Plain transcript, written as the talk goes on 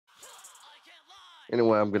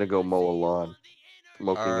Anyway, I'm gonna go mow a lawn.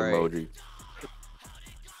 Smoking Alright, emoji.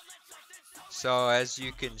 so as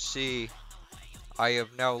you can see, I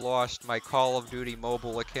have now lost my Call of Duty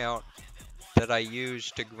mobile account that I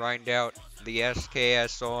used to grind out the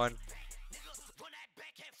SKS on,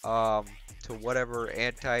 um, to whatever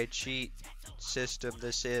anti-cheat system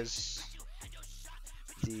this is.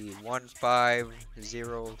 The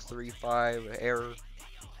 15035 error.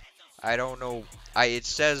 I don't know. It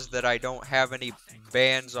says that I don't have any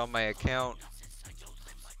bans on my account,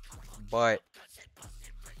 but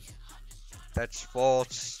that's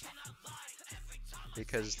false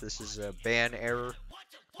because this is a ban error.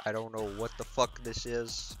 I don't know what the fuck this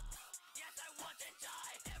is,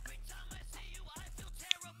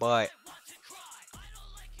 but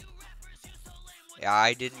yeah,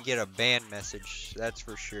 I didn't get a ban message, that's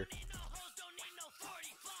for sure.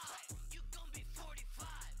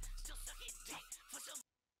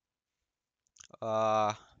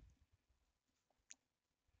 Uh,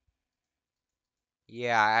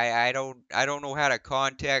 yeah, I don't know how to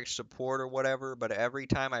contact support or whatever, but every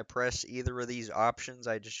time I press either of these options,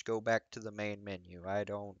 I just go back to the main menu. I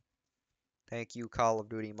don't. Thank you, Call of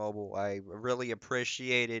Duty Mobile. I really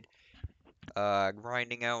appreciated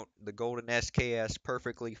grinding out the golden SKS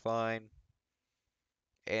perfectly fine,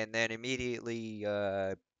 and then immediately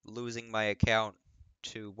losing my account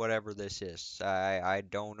to whatever this is. I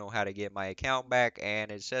don't know how to get my account back,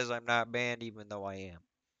 and it says I'm not banned even though I am.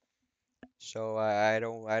 So I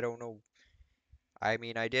don't know. I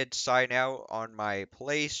mean, I did sign out on my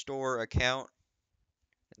Play Store account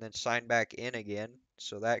and then sign back in again,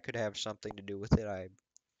 so that could have something to do with it. I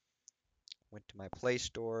went to my Play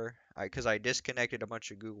Store, because I disconnected a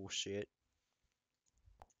bunch of Google shit.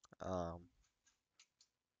 Um,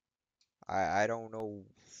 I don't know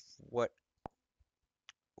what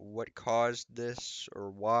what caused this or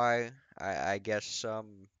why. I guess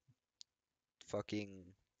some fucking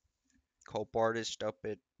cope artist up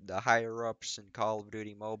at the higher ups in Call of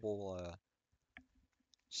Duty Mobile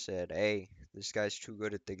said, "Hey, this guy's too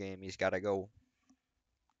good at the game. He's got to go.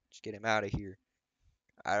 Just get him out of here."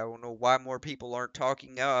 I don't know why more people aren't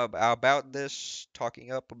talking about this,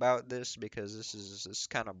 talking up about this, because this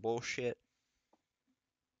kind of bullshit.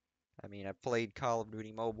 I mean, I've played Call of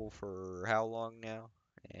Duty Mobile for how long now?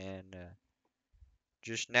 And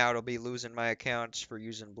just now to be losing my accounts for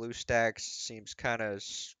using BlueStacks seems kind of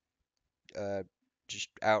uh, just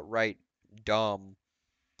outright dumb.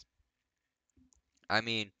 I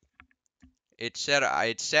mean, it said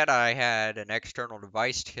I had an external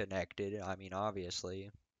device connected. I mean,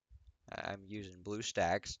 obviously, I'm using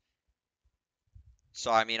BlueStacks.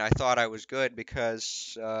 So I mean, I thought I was good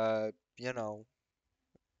because you know,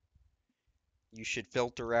 you should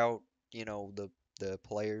filter out, the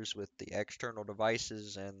players with the external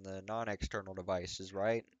devices and the non-external devices,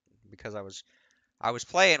 right? Because I was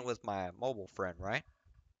playing with my mobile friend, right?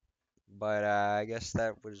 But I guess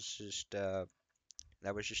that was just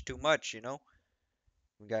too much, you know.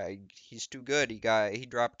 He's too good. He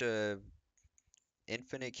dropped a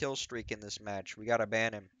infinite kill streak in this match. We gotta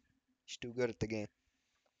ban him. He's too good at the game.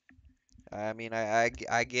 I mean, I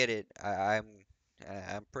get it. I'm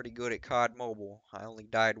pretty good at COD Mobile. I only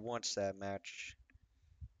died once that match,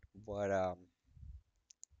 but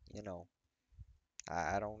you know,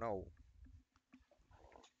 I don't know.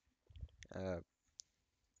 Uh,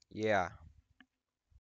 yeah.